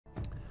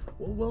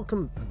Well,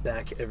 welcome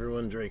back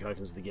everyone, Drake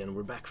Hawkins again.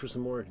 We're back for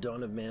some more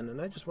Dawn of Man,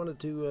 and I just wanted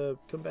to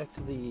come back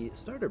to the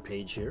starter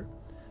page here,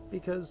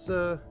 because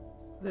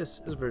this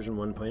is version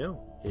 1.0.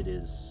 It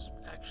is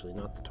actually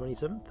not the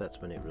 27th, that's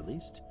when it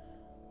released.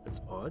 That's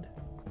odd,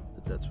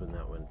 but that's when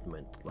that one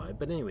went live.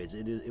 But anyways,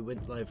 it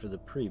went live for the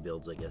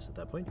pre-builds, I guess, at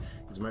that point.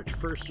 It's March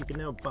 1st, you can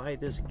now buy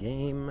this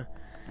game.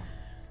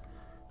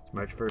 It's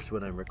March 1st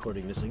when I'm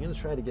recording this. I'm going to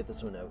try to get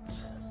this one out.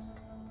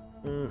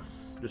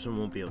 This one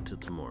won't be out till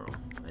tomorrow,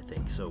 I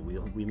think. So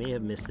we may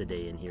have missed a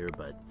day in here,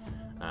 but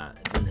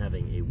I've been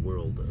having a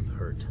world of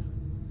hurt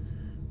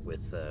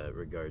with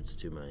regards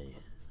to my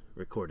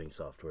recording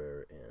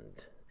software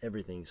and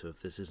everything. So if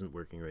this isn't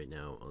working right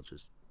now, I'll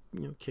just,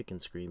 you know, kick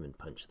and scream and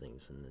punch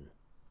things and then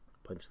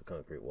punch the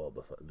concrete wall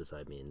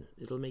beside me, and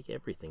it'll make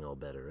everything all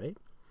better, right?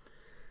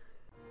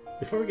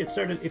 Before we get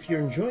started, if you're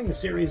enjoying the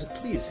series,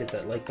 please hit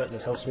that like button,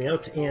 it helps me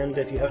out, and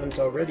if you haven't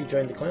already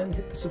joined the clan,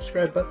 hit the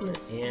subscribe button,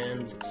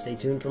 and stay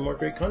tuned for more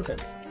great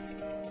content.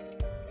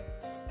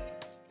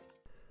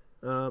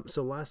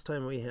 So last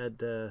time we had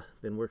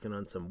been working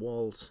on some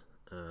walls,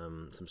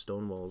 some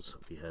stone walls.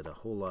 We had a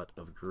whole lot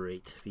of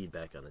great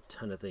feedback on a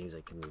ton of things.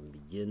 I couldn't even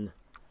begin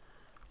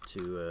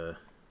to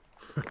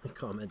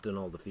comment on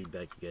all the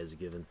feedback you guys have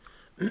given.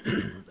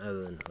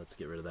 Other than, let's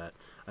get rid of that.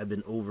 I've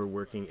been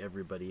overworking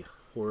everybody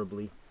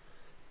horribly.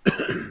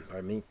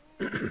 Pardon me.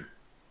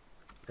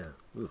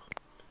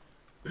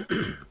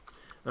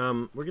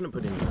 We're gonna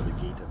put in another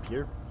gate up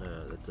here.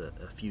 That's a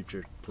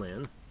future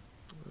plan.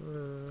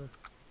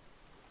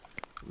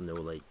 No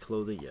light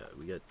clothing. Yeah,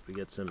 we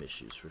got some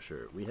issues for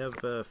sure. We have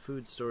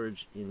food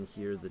storage in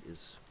here that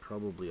is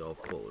probably all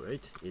full,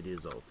 right? It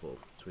is all full,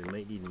 so we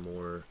might need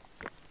more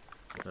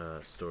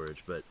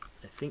storage. But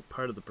I think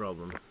part of the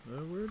problem,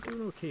 we're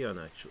doing okay on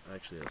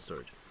actually on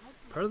storage.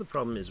 Part of the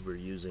problem is we're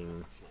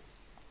using.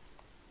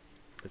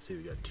 Let's see,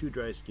 we got 2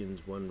 dry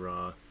skins, 1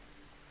 raw,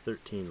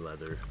 13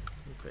 leather.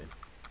 Okay.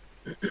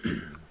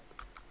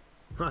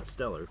 Not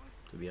stellar,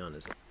 to be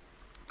honest.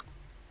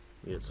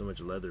 We got so much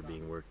leather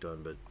being worked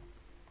on, but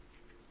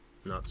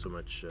not so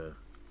much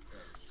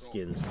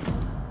skins.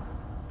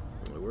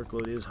 The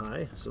workload is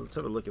high, so let's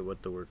have a look at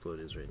what the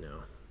workload is right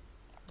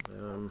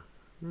now.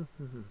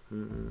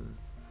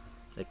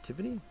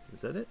 Activity? Is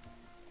that it?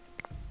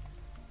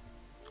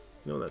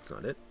 No, that's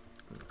not it.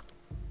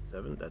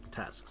 7, that's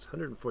tasks,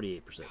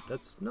 148%.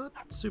 That's not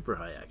super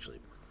high, actually.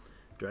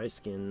 Dry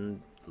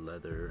skin,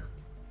 leather,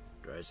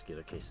 dry skin.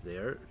 Okay, so they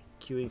are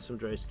queuing some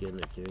dry skin.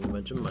 They're queuing a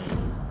bunch of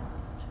mining.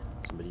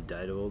 Somebody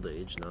died of old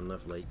age, not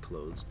enough light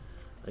clothes.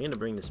 I'm going to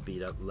bring the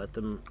speed up, let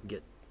them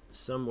get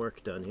some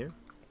work done here.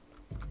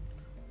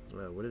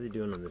 What are they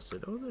doing on this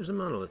side? Oh, there's a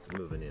monolith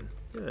moving in.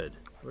 Good.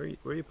 Where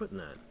are you putting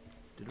that?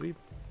 Did we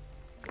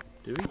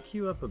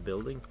queue up a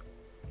building?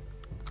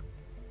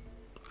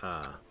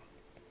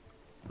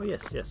 Oh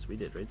yes, we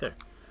did, right there.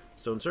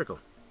 Stone circle.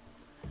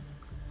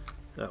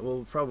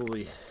 We'll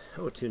probably...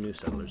 Oh, 2 new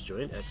settlers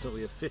joined. Excellent.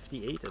 We have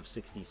 58 of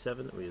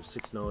 67. We have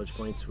 6 knowledge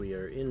points. We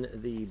are in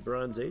the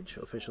Bronze Age,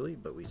 officially,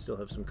 but we still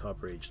have some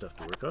Copper Age stuff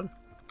to work on.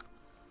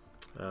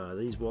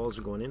 These walls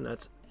are going in.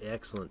 That's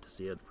excellent to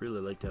see. I'd really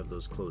like to have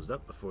those closed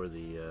up before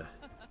the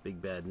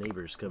big bad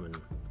neighbors come and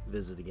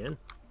visit again.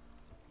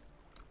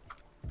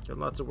 Got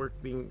lots of work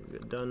being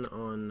done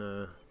on...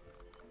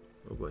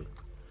 oh boy.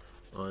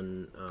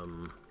 On...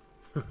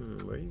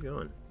 where are you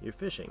going? You're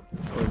fishing.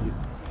 Oh,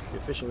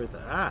 you're fishing with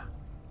the...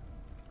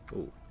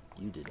 Oh,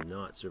 you did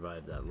not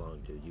survive that long,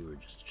 dude. You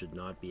should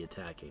not be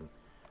attacking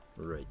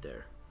right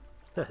there.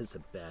 That is a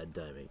bad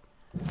timing.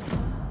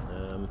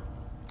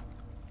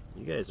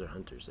 You guys are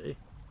hunters, eh?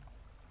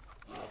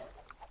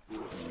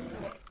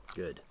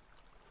 Good.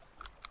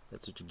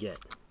 That's what you get.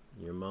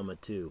 Your mama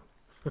too.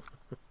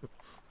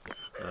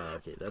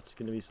 Okay, that's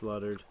gonna be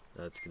slaughtered.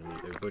 That's gonna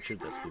be butchered.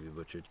 That's gonna be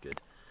butchered. Good.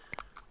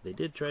 They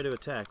did try to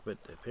attack, but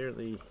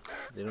apparently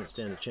they don't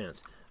stand a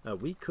chance.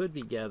 We could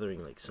be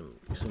gathering like some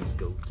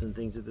goats and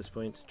things at this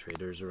point.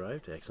 Traders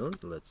arrived.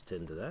 Excellent. Let's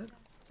tend to that.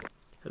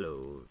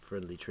 Hello,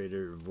 friendly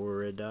trader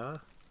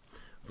Voreda.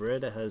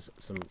 Voreda has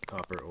some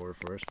copper ore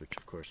for us, which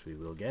of course we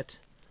will get.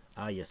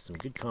 Yes, some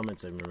good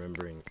comments I'm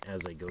remembering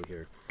as I go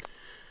here.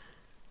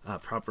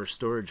 Proper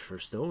storage for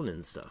stone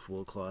and stuff.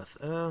 Wool cloth.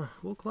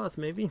 Wool cloth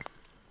maybe.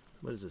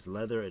 What is this?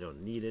 Leather. I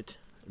don't need it.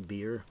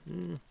 Beer.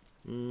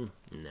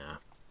 Nah.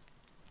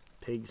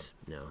 Pigs?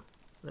 No.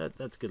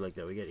 That's good like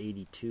that. We got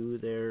 82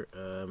 there.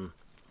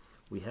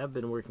 We have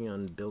been working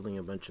on building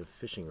a bunch of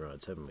fishing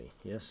rods, haven't we?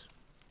 Yes?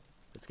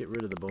 Let's get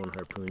rid of the bone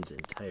harpoons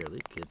entirely.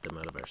 Get them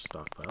out of our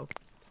stockpile.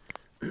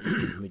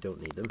 We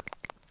don't need them.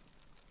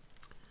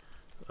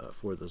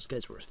 For those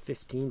guys worth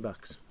 15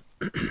 bucks.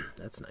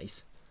 That's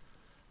nice.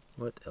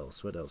 What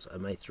else? What else?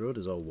 My throat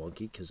is all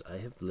wonky because I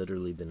have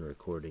literally been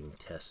recording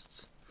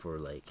tests for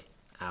like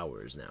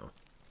hours now.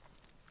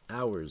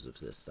 Hours of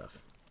this stuff.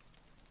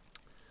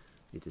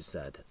 It is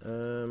sad.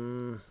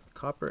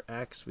 Copper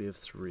axe, we have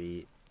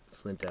 3.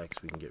 Flint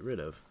axe we can get rid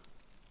of.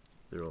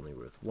 They're only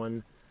worth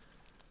 1.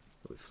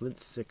 Flint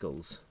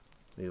sickles.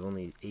 We have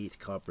only 8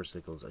 copper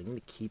sickles. I'm going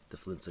to keep the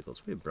flint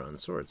sickles. We have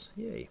bronze swords.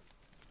 Yay.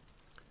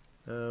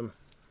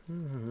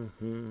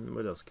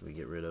 What else can we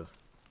get rid of?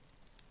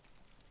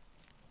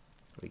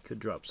 We could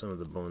drop some of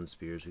the bone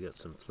spears. We got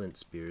some flint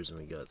spears, and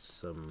we got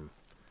some...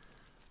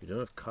 We don't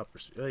have copper...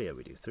 Oh yeah,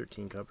 we do.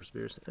 13 copper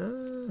spears.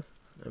 I'm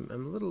a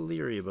little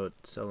leery about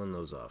selling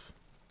those off.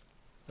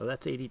 Oh,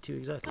 that's 82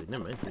 exactly.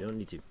 Never mind. We don't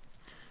need to.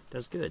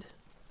 That's good.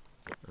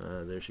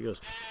 There she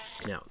goes.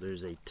 Now,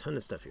 there's a ton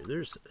of stuff here.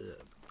 There's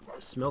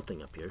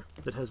smelting up here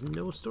that has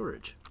no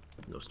storage.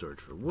 No storage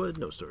for wood,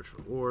 no storage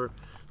for ore.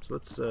 So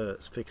let's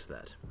fix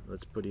that.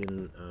 Let's put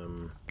in...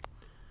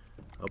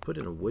 I'll put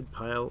in a wood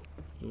pile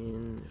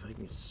in... If I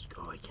can...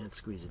 Oh, I can't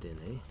squeeze it in,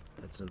 eh?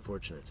 That's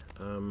unfortunate.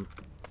 How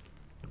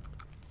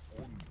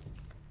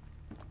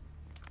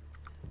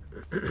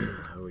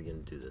are we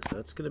going to do this?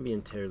 That's going to be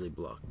entirely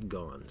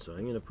gone. So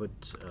I'm going to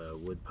put a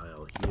wood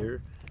pile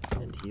here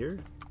and here.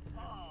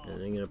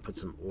 And I'm going to put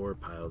some ore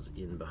piles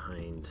in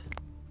behind...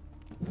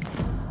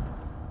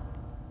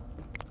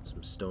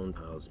 Some stone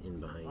piles in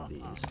behind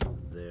these.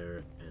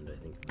 There, and I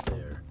think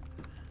there.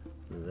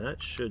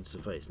 That should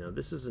suffice. Now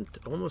this isn't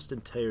almost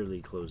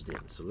entirely closed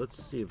in, so let's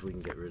see if we can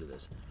get rid of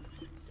this.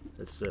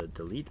 Let's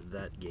delete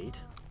that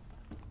gate.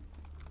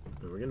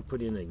 And we're going to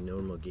put in a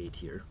normal gate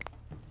here.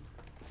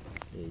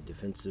 A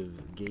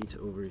defensive gate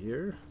over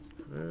here.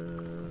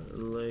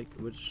 Like,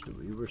 we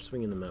were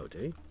swinging them out,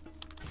 eh?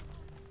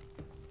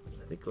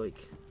 I think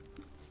like,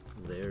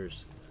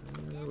 there's,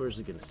 where's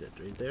it going to sit?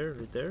 Right there,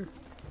 right there,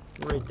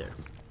 right there.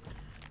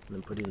 And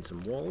then put in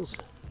some walls.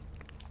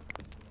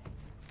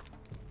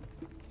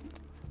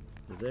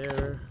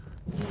 There,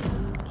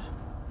 and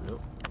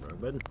nope, wrong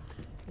button,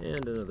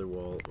 and another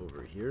wall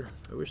over here.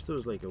 I wish there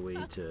was like a way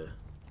to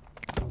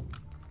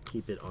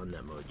keep it on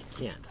that mode. You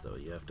can't though,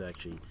 you have to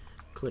actually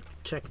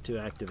check to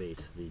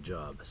activate the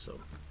job. So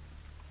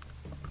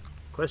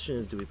question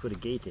is, do we put a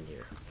gate in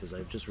here? Because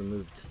I've just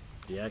removed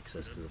the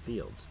access to the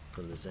fields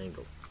from this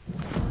angle.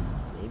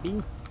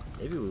 Maybe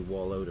we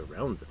wall out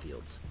around the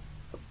fields.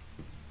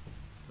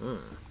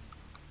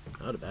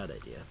 Not a bad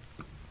idea.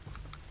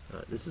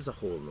 This is a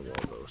hole in the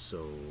wall though,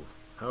 so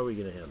how are we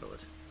going to handle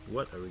it?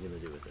 What are we going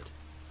to do with it?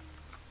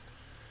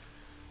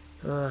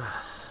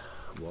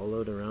 Wall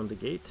out around the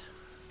gate?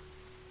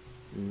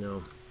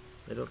 No,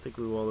 I don't think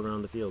we wall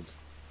around the fields.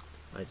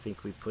 I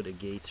think we put a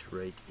gate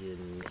right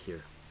in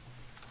here.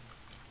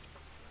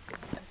 I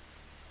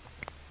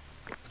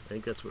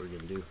think that's what we're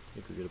going to do. I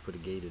think we're going to put a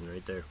gate in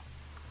right there.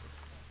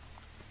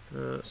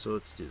 So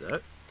let's do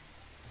that.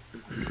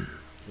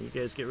 Can you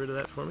guys get rid of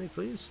that for me,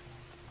 please?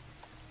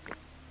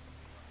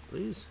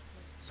 Please?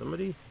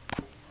 Somebody?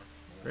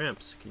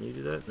 Ramps, can you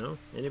do that? No?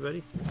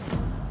 Anybody?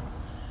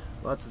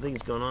 Lots of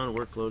things going on.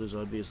 Workload is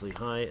obviously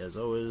high, as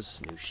always.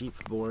 New sheep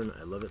born.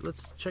 I love it.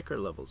 Let's check our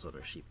levels on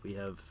our sheep. We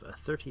have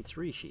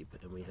 33 sheep,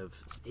 and we have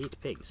 8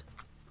 pigs.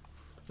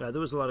 There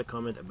was a lot of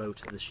comment about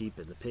the sheep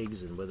and the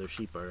pigs, and whether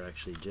sheep are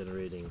actually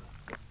generating...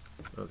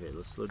 Okay,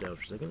 let's slow down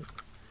for a second.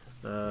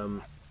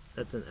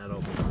 That's an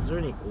adult. Is there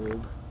any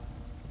old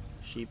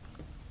sheep?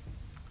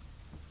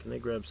 Can I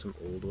grab some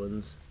old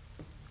ones?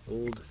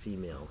 Old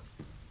female.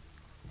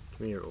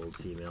 Come here, old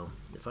female.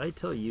 If I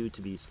tell you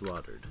to be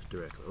slaughtered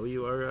directly... Oh,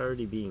 you are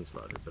already being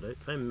slaughtered, but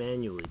if I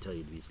manually tell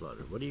you to be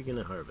slaughtered, what are you going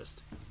to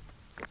harvest?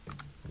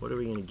 What are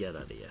we going to get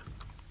out of you?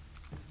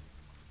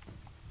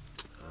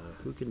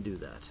 Who can do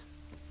that?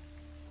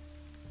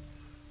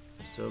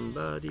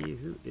 Somebody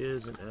who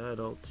is an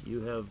adult.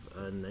 You have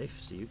a knife,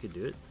 so you could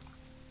do it.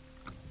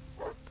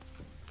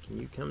 Can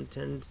you come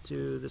tend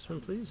to this one,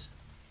 please?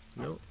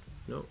 No,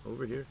 no,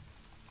 over here.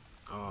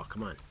 Oh,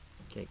 come on.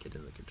 Can't get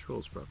in the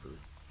controls properly.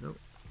 No.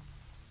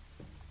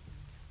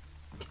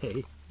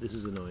 Okay, this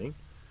is annoying.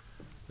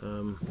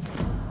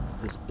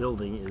 This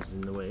building is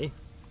in the way.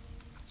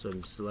 So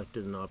I've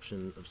selected an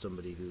option of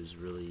somebody who's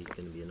really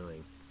going to be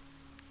annoying.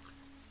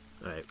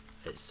 Alright,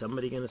 is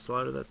somebody going to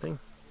slaughter that thing?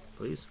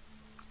 Please?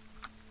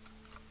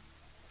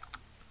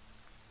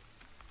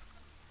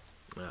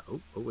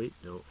 Oh, wait,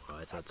 no. Oh,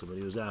 I thought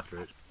somebody was after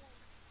it.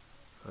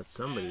 I thought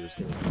somebody was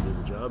going to do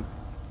the job.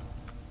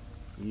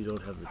 You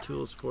don't have the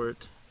tools for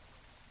it.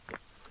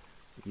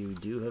 You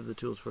do have the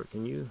tools for it.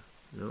 Can you?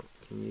 No,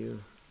 can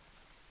you?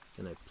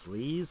 Can I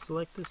please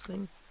select this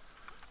thing?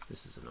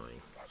 This is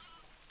annoying.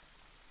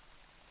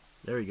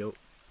 There we go.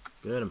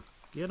 Get him.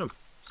 Get him.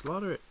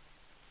 Slaughter it.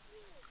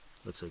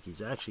 Looks like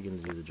he's actually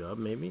going to do the job,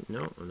 maybe?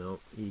 No, no,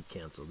 he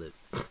canceled it.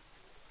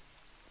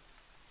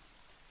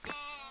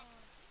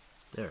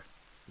 There.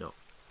 No.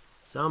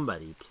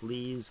 Somebody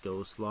please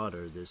go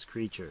slaughter this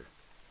creature.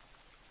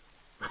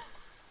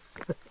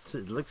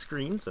 It looks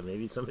green, so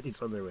maybe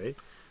somebody's on their way.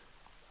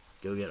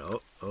 Go get...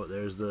 Oh,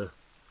 there's the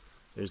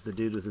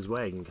dude with his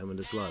wagon coming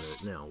to slaughter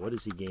it. Now, what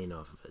does he gain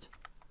off of it?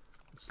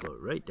 Let's slow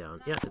it right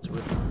down. Yeah, it's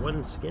worth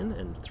 1 skin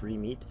and 3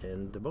 meat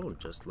and a bone,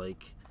 just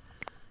like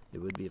it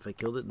would be if I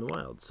killed it in the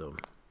wild. So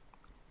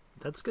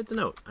that's good to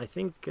know. I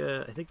think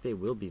they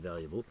will be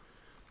valuable,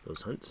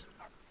 those hunts.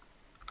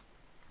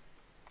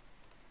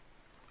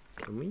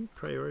 Can we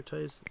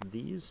prioritize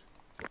these?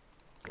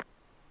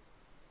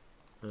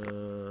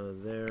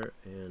 There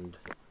and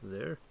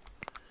there.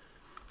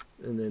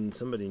 And then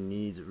somebody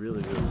needs,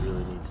 really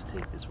needs to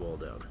take this wall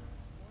down.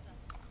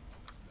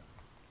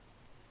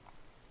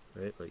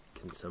 Right? Like,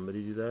 can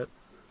somebody do that?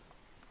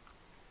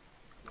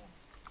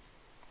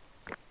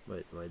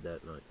 Why'd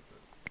that not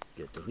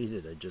get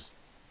deleted? I just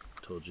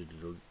told you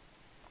to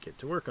get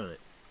to work on it.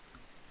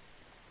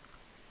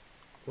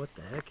 What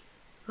the heck?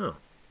 Oh.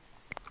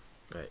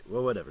 Alright,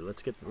 well whatever.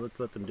 Let's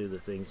let them do the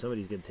thing.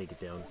 Somebody's gonna take it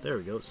down. There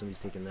we go. Somebody's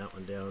taking that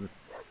one down.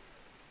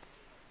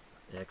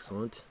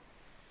 Excellent.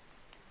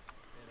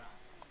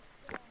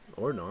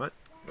 Or not.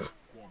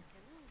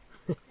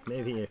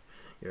 Maybe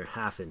you're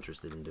half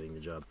interested in doing the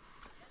job.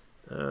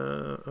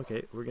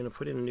 Okay, we're gonna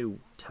put in new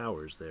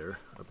towers there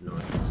up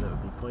north, because that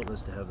would be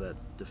pointless to have that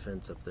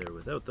defense up there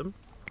without them.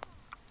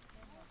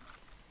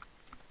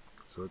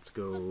 So let's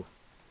go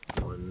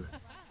 1,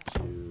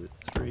 2,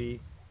 3.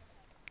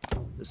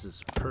 This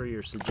is per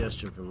your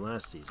suggestion from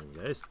last season,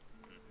 guys.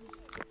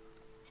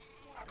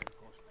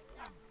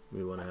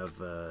 We want to have,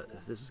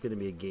 if this is going to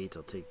be a gate,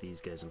 I'll take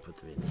these guys and put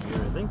them in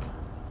here, I think.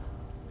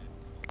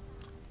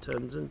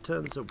 Tons and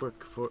tons of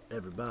work for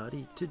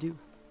everybody to do.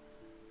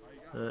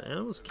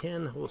 Animals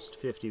can host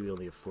 50, we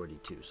only have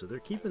 42, so they're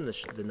keeping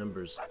the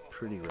numbers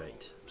pretty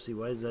right. See,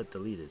 why is that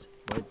deleted?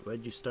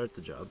 Why'd you start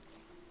the job?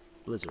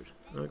 Blizzard.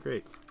 Oh,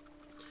 great.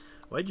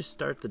 Why'd you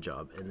start the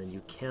job and then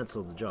you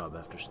cancel the job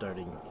after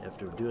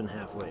doing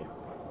halfway?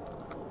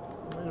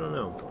 I don't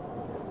know.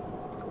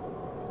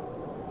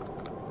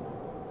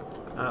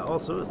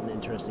 Also, an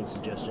interesting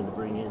suggestion to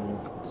bring in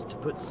is to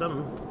put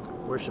some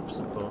worship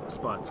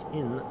spots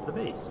in the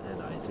base,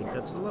 and I think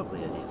that's a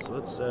lovely idea. So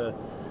let's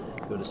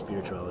go to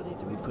spirituality.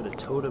 Do we put a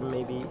totem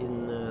maybe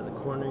in the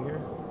corner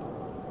here?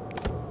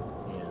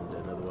 And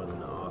another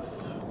one off,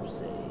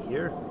 say,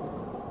 here.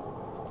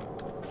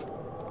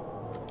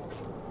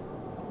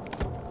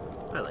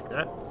 I like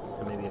that.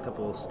 And maybe a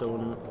couple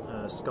stone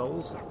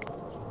skulls.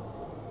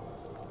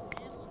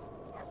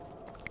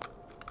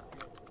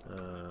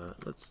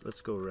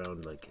 Let's go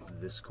around like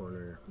this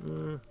corner.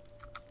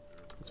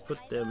 Let's put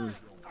them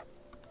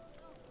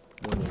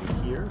one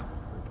over here.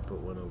 We can put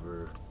one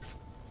over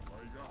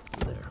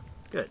there.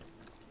 Good.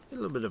 A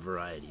little bit of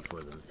variety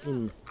for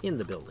them in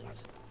the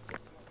buildings.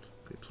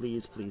 Okay,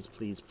 please, please,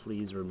 please,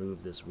 please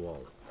remove this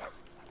wall.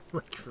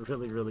 Like,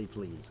 really,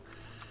 please.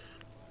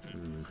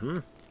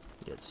 You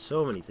got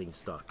so many things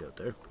stocked out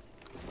there.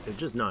 They're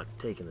just not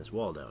taking this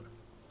wall down.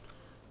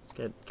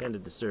 It's kind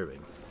of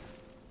disturbing.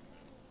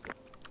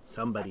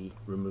 Somebody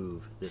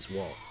remove this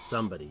wall.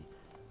 Somebody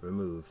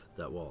remove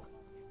that wall.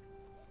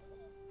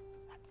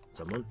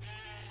 Someone?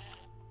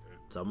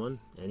 Someone?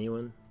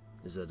 Anyone?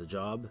 Is that a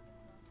job?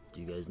 Do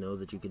you guys know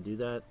that you can do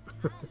that?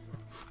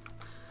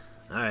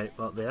 Alright,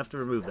 well, they have to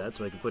remove that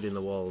so I can put in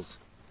the walls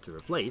to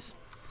replace.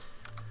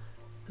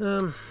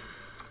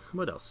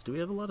 What else? Do we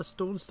have a lot of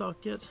stone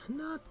stock yet?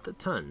 Not a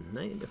ton.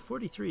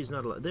 43 is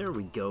not a lot. There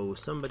we go.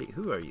 Somebody.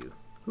 Who are you?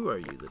 Who are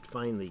you that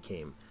finally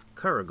came?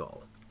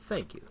 Karagal.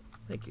 Thank you.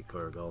 Thank you,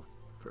 Karagal,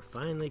 for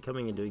finally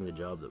coming and doing the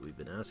job that we've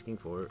been asking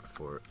for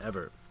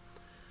forever.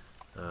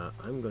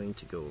 I'm going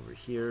to go over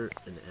here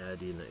and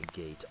add in a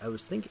gate. I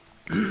was thinking,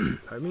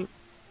 pardon me,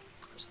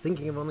 I was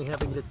thinking of only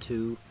having the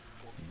two,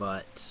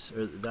 but,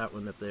 or that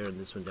one up there and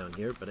this one down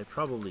here, but I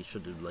probably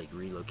should have, like,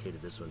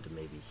 relocated this one to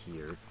maybe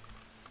here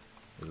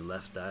and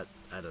left that.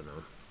 I don't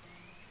know.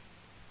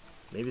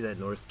 Maybe that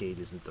north gate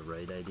isn't the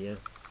right idea.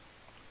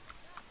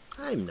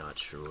 I'm not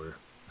sure.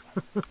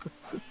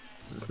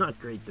 This is not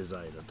great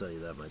design, I'll tell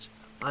you that much.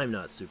 I'm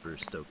not super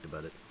stoked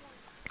about it.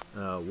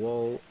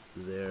 Wall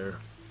there,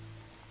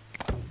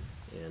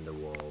 and a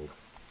wall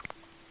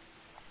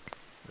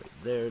right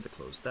there to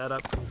close that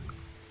up.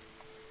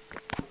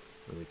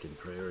 And we can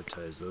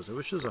prioritize those. I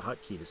wish there was a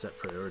hotkey to set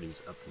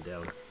priorities up and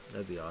down.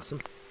 That'd be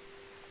awesome.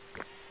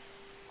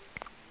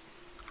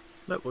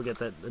 But we'll get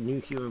that a new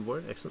human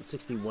board. Excellent.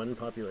 61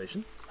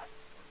 population.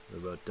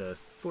 We're about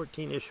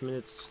 14-ish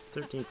minutes,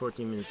 13-14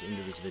 minutes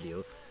into this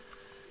video.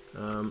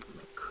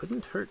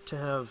 Couldn't hurt to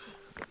have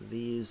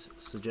these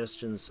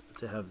suggestions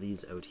to have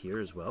these out here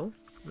as well.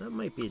 That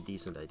might be a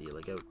decent idea,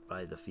 like out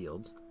by the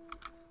fields.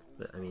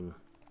 But I mean,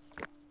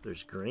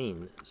 there's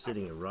grain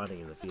sitting and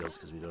rotting in the fields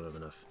because we don't have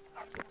enough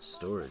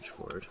storage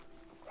for it.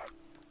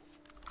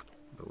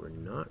 But we're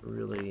not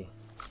really.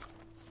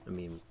 I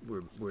mean,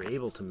 we're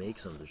able to make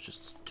some. There's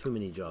just too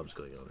many jobs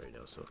going on right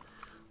now. So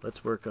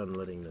let's work on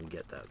letting them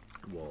get that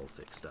wall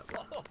fixed up.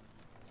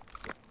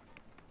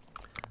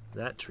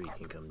 That tree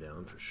can come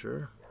down for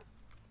sure.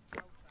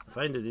 I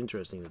find it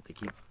interesting that they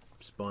keep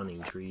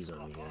spawning trees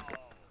on me here.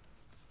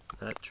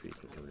 That tree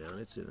can come down.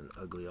 It's in an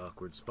ugly,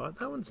 awkward spot.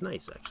 That one's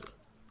nice, actually.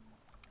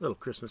 Little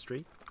Christmas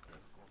tree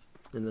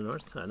in the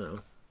north. I don't know.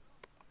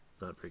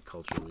 Not very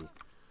culturally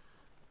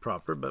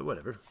proper, but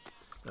whatever.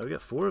 Now we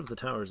got 4 of the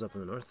towers up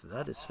in the north.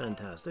 That is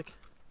fantastic.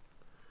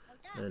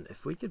 And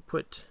if we could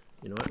put,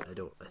 you know what?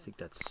 I think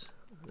that's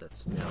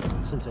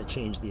now, since I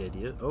changed the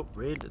idea. Oh,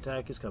 raid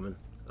attack is coming.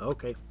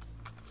 Okay.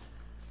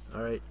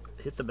 Alright,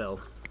 hit the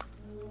bell.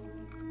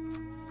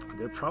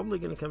 They're probably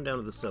going to come down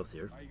to the south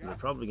here. They're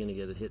probably going to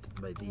get hit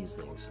by these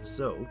things.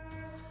 So,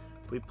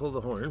 if we pull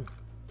the horn,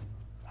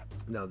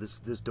 Now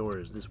this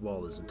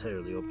wall is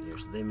entirely open here,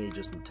 so they may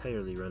just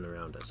entirely run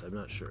around us. I'm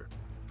not sure.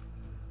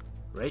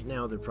 Right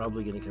now they're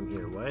probably going to come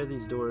here. Why are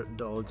these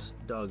dogs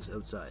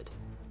outside?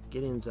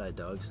 Get inside,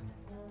 dogs.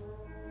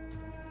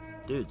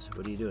 Dudes,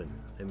 what are you doing?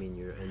 I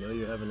mean, I know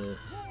you're having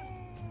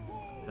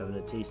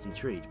a tasty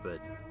treat,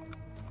 but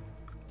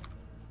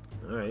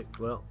all right.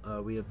 Well,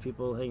 we have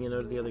people hanging out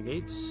of the other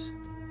gates.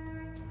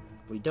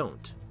 We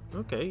don't.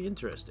 Okay,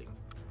 interesting.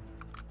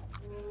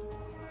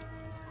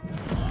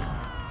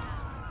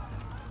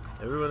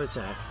 Everyone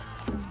attack.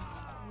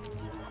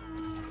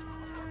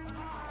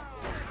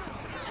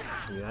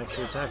 You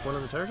actually attack one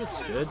of the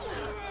targets? Good.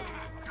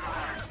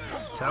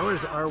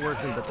 Towers are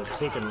working, but they're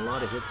taking a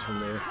lot of hits from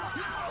there.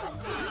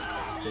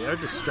 They are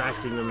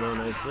distracting them though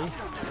nicely.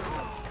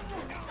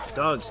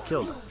 Dogs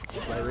killed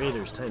by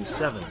raiders times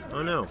 7.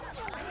 Oh no.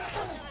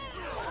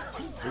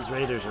 These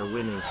raiders are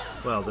winning.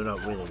 Well, they're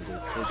not winning.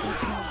 They're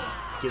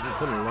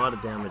putting a lot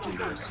of damage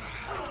into us.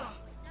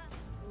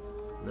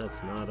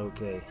 That's not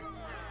okay.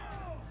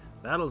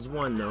 Battle's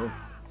won though.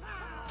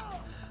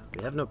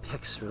 We have no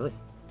picks, really.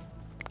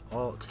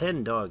 All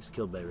 10 dogs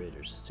killed by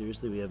raiders.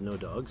 Seriously, we have no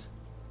dogs?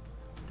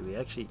 Do we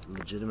actually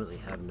legitimately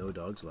have no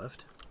dogs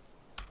left?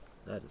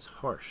 That is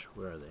harsh.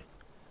 Where are they?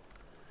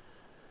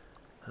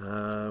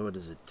 What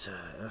is it?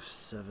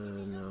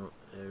 F7, no.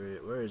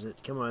 Where is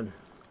it? Come on.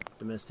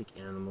 Domestic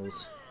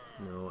animals.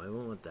 No, I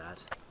won't want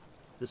that.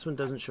 This one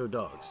doesn't show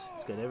dogs.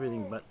 It's got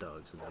everything but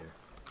dogs in there.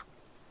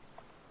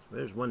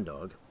 There's one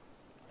dog.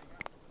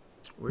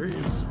 Where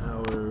is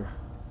our...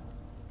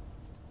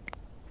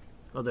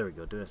 Oh, there we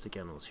go. Domestic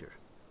animals here.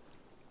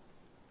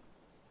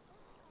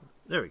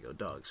 There we go.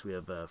 Dogs. We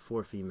have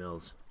 4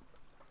 females.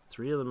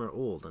 3 of them are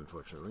old,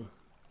 unfortunately.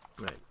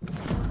 Right.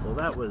 Well,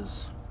 that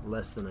was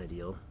less than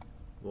ideal.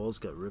 Walls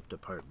got ripped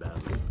apart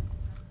badly.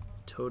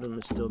 Totem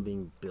is still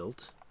being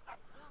built.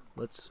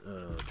 Let's,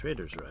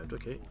 traders arrived.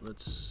 Okay,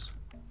 let's...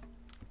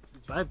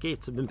 5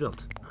 gates have been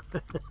built.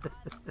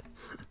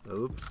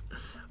 Oops.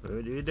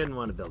 We didn't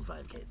want to build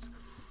 5 gates.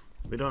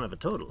 We don't have a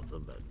total of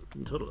them, but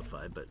a total of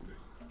 5, but...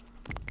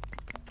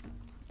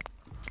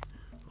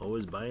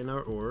 Always buying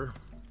our ore.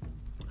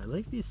 I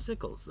like these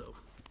sickles, though.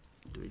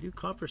 Do we do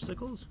copper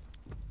sickles?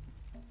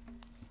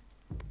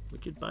 We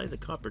could buy the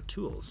copper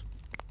tools.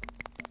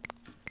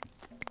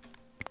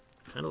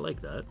 Kind of like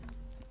that.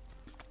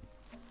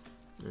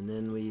 And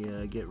then we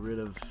get rid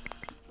of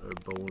our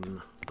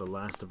bone, the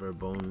last of our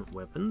bone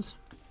weapons.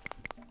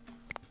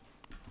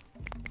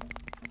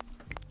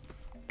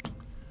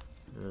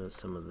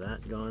 Some of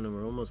that gone, and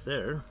we're almost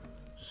there.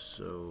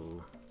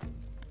 So,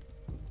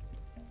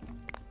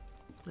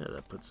 yeah,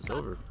 that puts us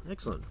over.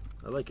 Excellent.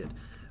 I like it.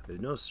 We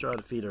have no straw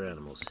to feed our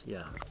animals.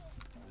 Yeah.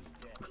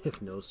 We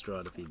have no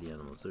straw to feed the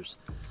animals.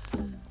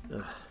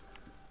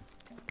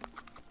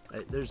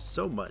 There's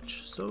so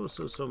much, so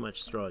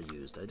much straw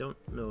used. I don't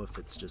know if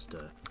it's just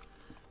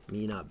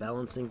me not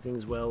balancing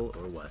things well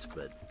or what,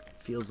 but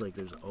it feels like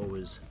there's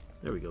always...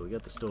 There we go, we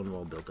got the stone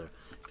wall built there.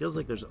 Feels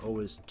like there's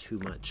always too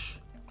much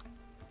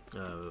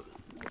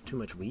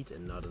wheat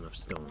and not enough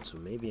stone, so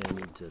maybe I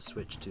need to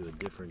switch to a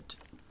different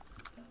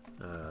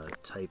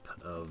type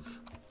of...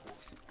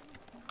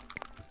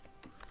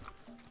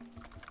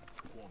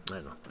 I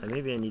don't know.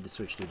 Maybe I need to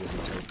switch to a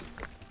different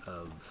type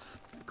of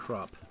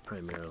crop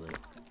primarily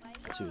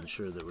to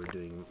ensure that we're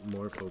doing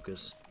more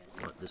focus.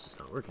 Oh, this is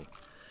not working.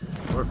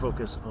 More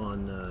focus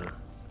on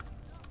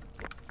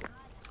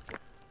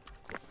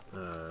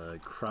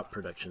crop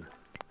production.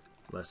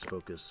 Less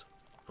focus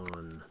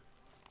on...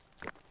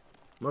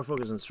 More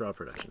focus on straw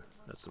production.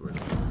 That's the word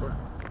I'm looking for.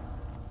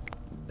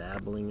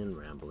 Babbling and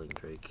rambling,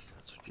 Drake.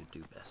 That's what you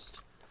do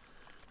best.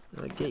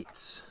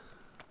 Gates.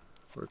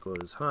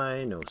 Workload is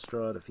high. No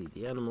straw to feed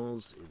the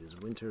animals. It is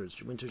winter.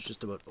 Winter's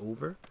just about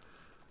over.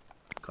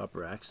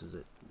 Copper axes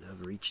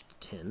have reached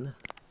 10.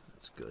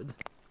 That's good.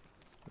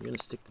 We're going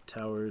to stick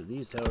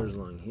these towers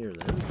along here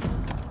then.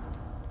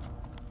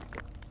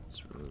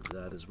 Let's remove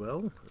that as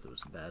well. It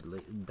was a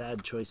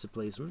bad choice of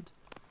placement.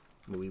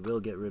 But we will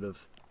get rid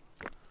of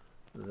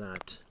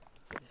that,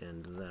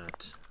 and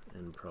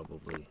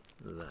probably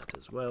that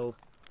as well.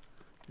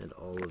 And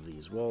all of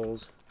these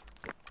walls.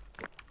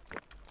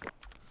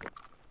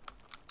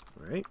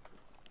 Alright.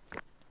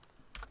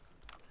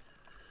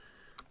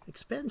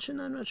 Expansion,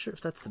 I'm not sure if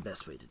that's the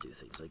best way to do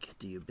things. Like,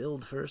 do you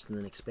build first and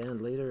then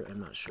expand later? I'm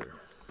not sure.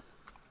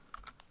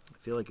 I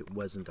feel like it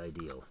wasn't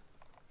ideal.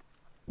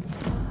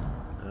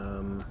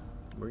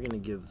 We're going to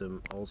give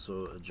them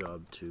also a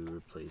job to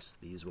replace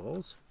these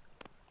walls.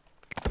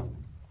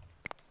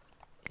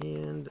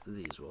 And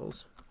these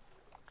walls.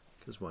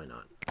 Because why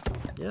not?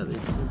 Yeah, they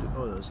seem to...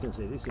 Oh, I was going to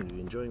say, they seem to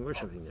be enjoying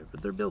worshipping there,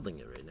 but they're building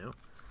it right now.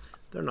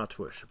 They're not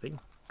worshipping.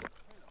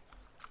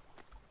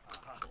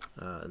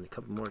 And a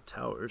couple more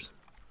towers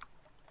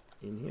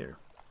in here.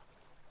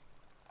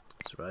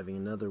 Surviving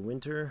another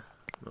winter.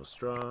 No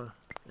straw.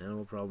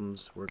 Animal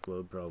problems.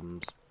 Workload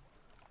problems.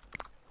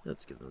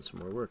 Let's give them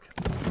some more work.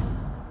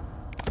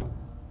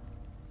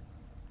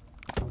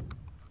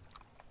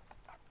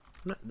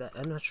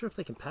 I'm not sure if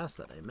they can pass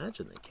that. I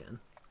imagine they can.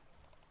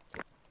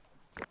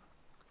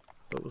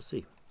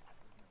 we'll see.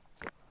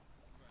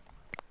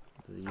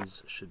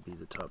 These should be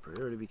the top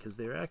priority because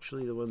they're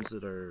actually the ones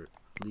that are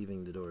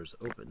leaving the doors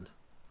opened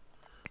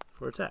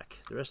for attack.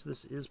 The rest of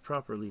this is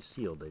properly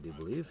sealed, I do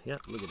believe. Yeah,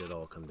 look at it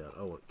all come down.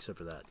 Oh, except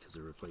for that, because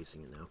they're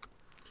replacing it now.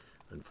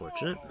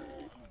 Unfortunate.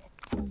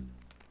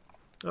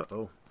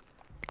 Uh-oh.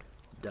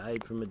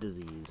 Died from a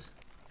disease.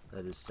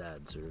 That is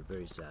sad, sir.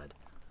 Very sad.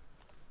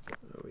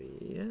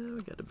 Yeah,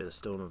 we got a bit of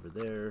stone over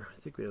there. I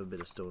think we have a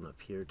bit of stone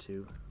up here,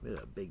 too. We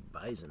got a big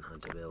bison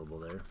hunt available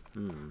there.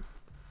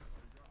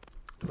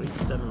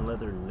 27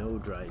 leather, no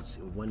dried,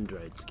 1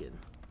 dried skin.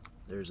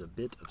 There's a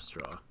bit of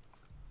straw.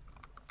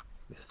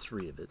 We have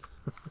 3 of it.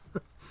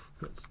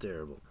 That's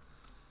terrible.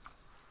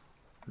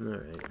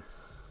 Alright.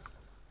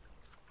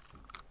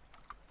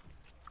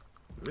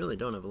 We really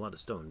don't have a lot of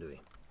stone, do we?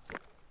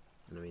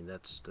 And I mean,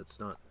 that's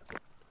not...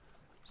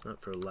 It's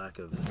not for lack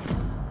of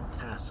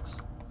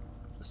tasks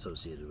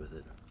associated with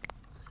it.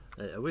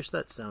 I wish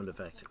that sound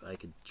effect, I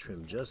could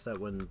trim just that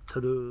one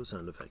ta-da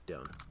sound effect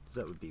down. Because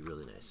that would be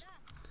really nice.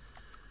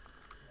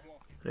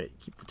 Alright,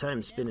 keep the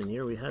time spinning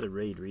here. We had a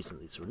raid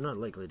recently, so we're not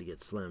likely to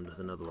get slammed with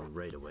another one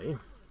right away.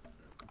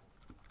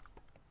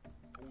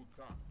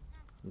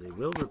 They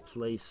will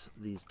replace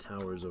these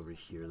towers over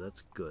here.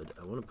 That's good.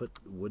 I want to put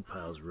wood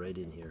piles right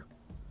in here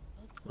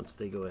once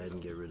they go ahead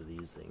and get rid of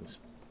these things.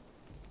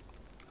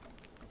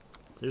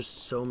 There's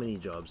so many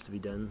jobs to be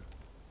done.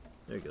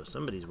 There you go.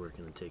 Somebody's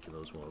working on taking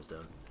those walls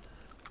down.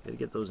 Gotta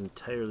get those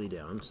entirely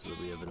down so that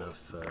we have enough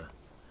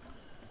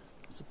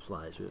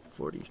supplies. We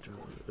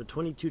have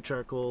 22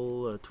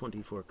 charcoal,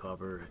 24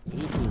 copper,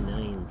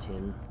 89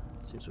 tin.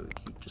 Seems like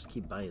we just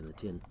keep buying the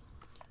tin.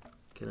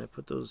 Can I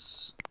put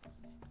those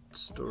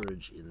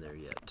storage in there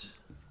yet?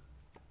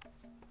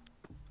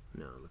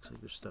 No, it looks like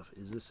there's stuff.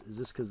 Is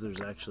this because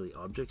there's actually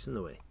objects in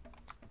the way?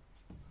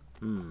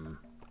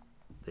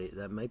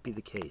 That might be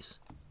the case.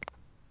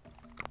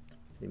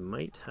 They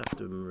might have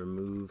to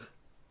remove...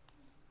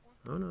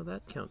 Oh no,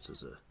 that counts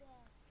as a...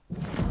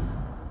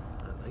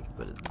 I can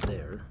put it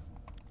there.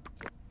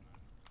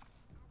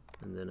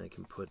 And then I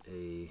can put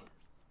a...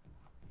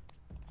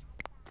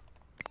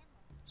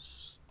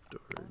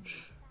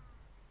 storage...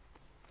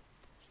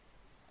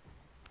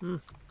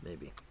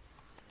 maybe.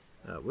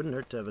 Wouldn't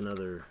hurt to have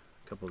another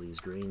couple of these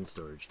grain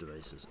storage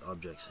devices,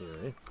 objects here,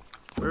 eh?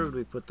 Where would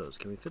we put those?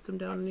 Can we fit them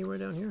down anywhere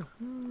down here?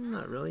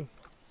 Not really.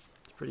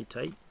 It's pretty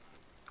tight.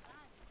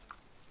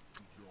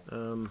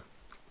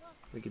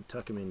 We could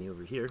tuck them in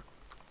over here.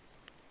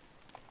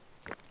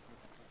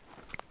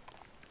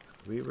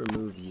 We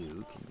remove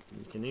you.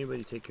 Can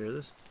anybody take care of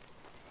this?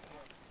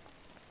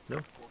 No?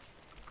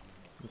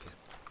 Okay.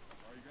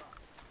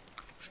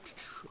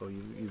 Oh,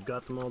 you've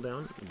got them all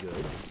down?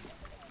 Good.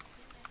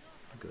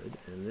 Good.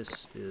 And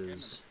this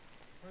is...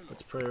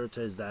 Let's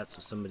prioritize that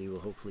so somebody will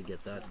hopefully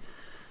get that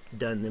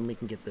done. Then we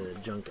can get the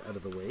junk out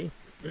of the way.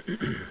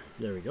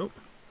 There we go.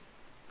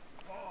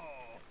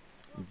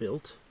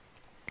 Built.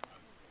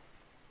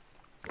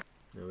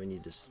 Now we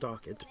need to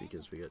stock it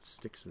because we got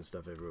sticks and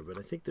stuff everywhere, but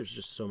I think there's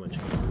just so much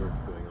work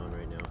going on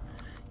right now.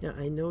 Yeah,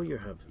 I know you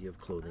have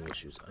clothing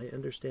issues. I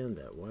understand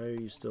that. Why are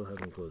you still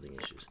having clothing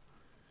issues?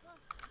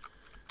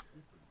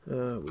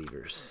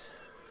 Weavers.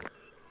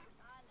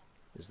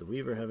 Is the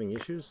weaver having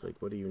issues? Like,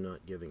 what are you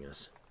not giving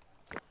us?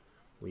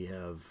 We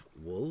have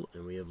wool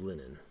and we have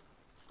linen.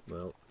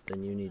 Well,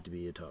 then you need to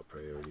be a top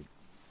priority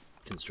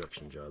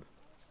construction job.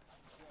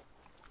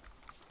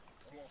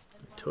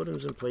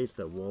 Totems in place,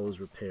 that wall is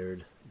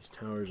repaired. These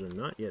towers are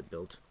not yet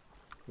built.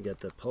 We got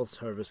the pulse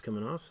harvest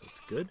coming off. That's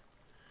good.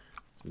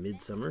 It's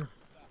midsummer.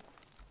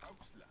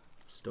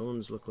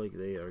 Stones look like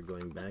they are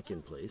going back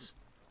in place.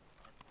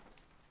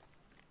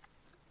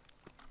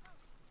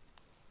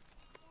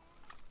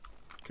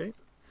 Okay.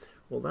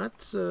 Well,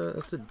 that's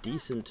a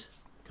decent...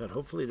 God,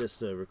 hopefully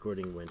this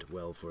recording went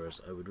well for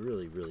us. I would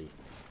really, really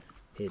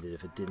hate it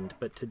if it didn't.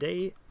 But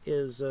today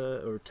is,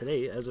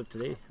 as of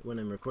today, when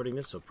I'm recording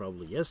this, so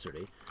probably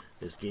yesterday,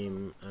 this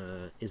game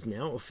is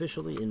now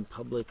officially in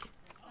public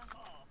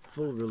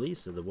full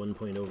release of the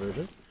 1.0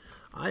 version.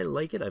 I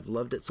like it. I've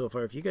loved it so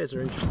far. If you guys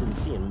are interested in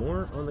seeing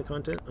more on the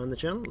content on the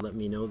channel, let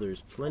me know.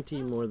 There's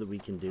plenty more that we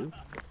can do.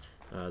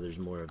 There's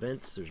more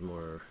events. There's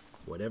more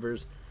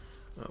whatevers.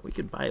 We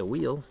could buy a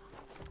wheel.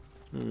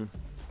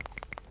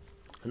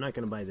 I'm not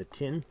going to buy the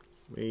tin.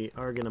 We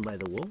are going to buy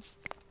the wool.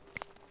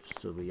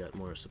 So we got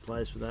more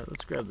supplies for that.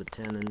 Let's grab the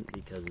tannin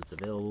because it's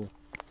available.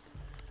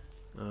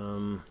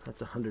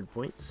 That's 100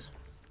 points.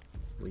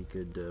 We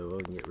could well,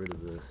 we can get rid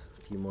of the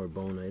few more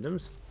bone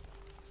items.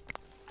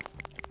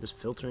 Just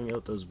filtering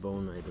out those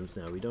bone items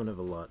now. We don't have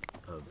a lot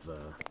of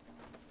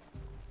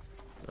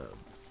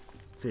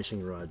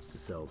fishing rods to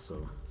sell,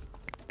 so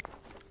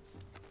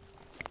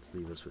let's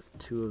leave us with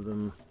 2 of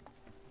them.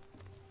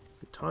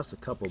 We toss a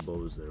couple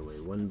bows their way.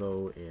 1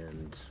 bow,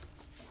 and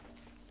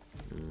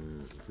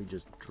if we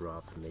just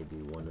drop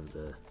maybe one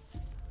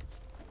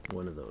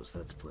of those,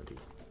 that's plenty.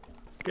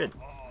 Good.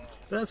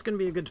 That's going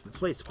to be a good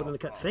place to put in the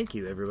cut. Thank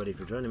you everybody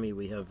for joining me.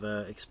 We have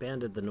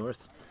expanded the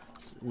north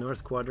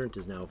quadrant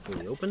is now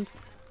fully opened.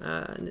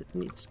 And it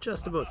needs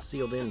just about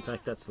sealed in. In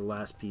fact, that's the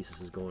last piece.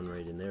 This is going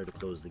right in there to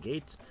close the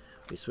gates.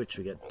 We switch,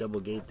 we got double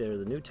gate there.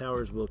 The new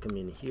towers will come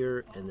in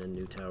here, and then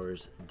new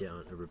towers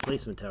down,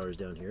 replacement towers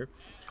down here.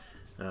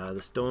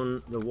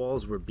 The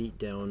walls were beat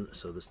down,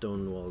 so the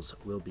stone walls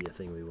will be a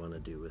thing we want to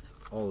do with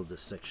all of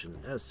this section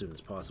as soon as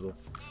possible.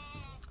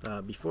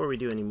 Before we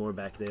do any more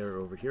back there or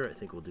over here, I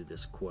think we'll do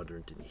this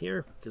quadrant in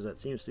here, because that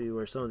seems to be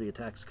where some of the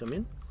attacks come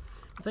in.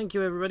 Thank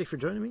you everybody for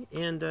joining me,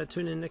 and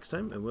tune in next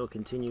time, and we'll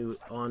continue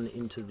on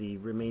into the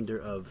remainder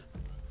of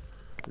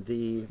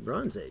the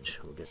Bronze Age.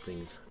 We'll get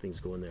things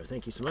going there.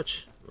 Thank you so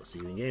much. We'll see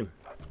you in game.